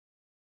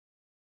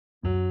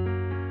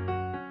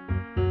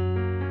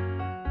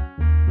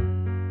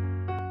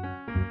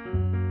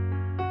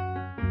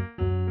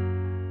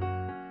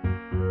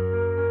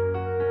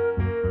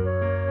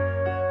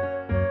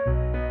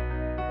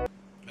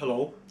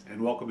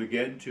and welcome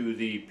again to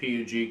the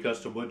P&G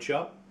Custom Wood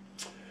Shop.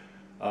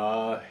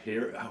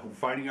 Here we're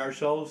finding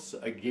ourselves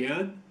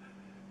again,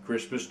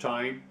 Christmas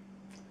time.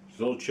 It's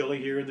a little chilly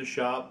here in the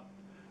shop.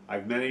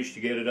 I've managed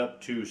to get it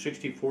up to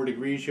 64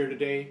 degrees here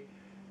today,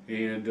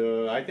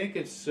 and I think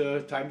it's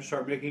time to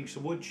start making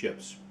some wood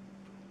chips.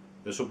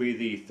 This will be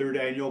the third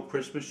annual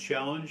Christmas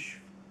Challenge,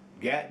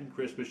 Gatton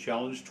Christmas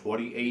Challenge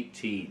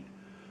 2018.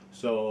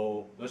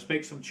 So let's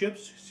make some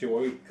chips, see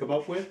what we come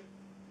up with.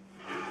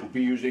 We'll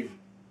be using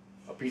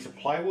a piece of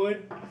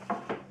plywood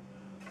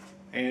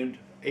and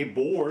a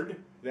board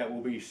that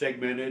will be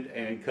segmented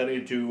and cut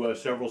into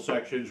several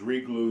sections,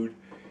 re-glued,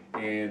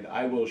 and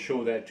I will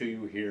show that to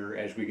you here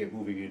as we get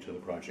moving into the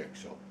project.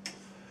 So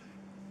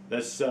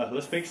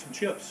let's make some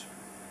chips.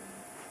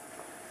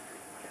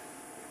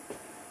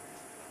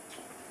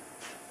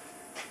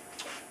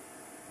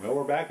 Well,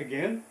 we're back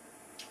again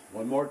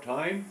one more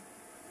time.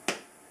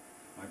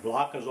 My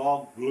block is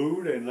all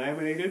glued and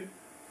laminated,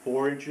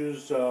 4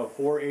 inches,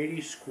 480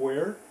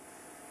 square,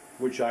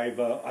 which and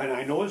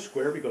I know it's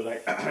square because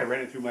I ran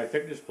it through my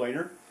thickness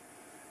planer,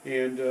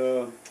 and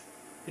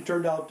it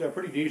turned out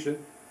pretty decent,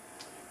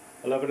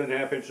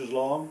 11.5 inches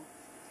long.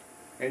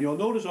 And you'll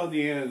notice on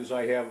the ends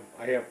I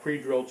have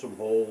pre-drilled some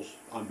holes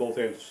on both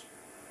ends,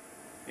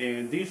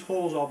 and these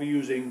holes I'll be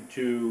using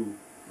to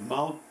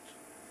mount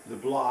the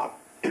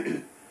block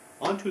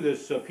onto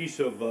this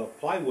piece of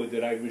plywood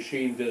that I've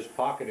machined this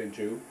pocket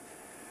into,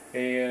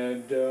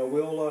 and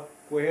we'll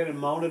go ahead and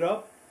mount it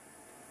up,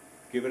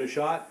 give it a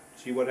shot,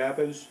 see what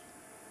happens.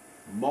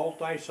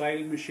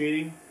 Multi-sided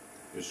machining.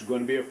 This is going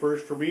to be a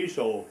first for me,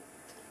 so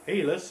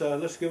hey, let's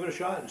give it a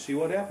shot and see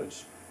what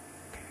happens.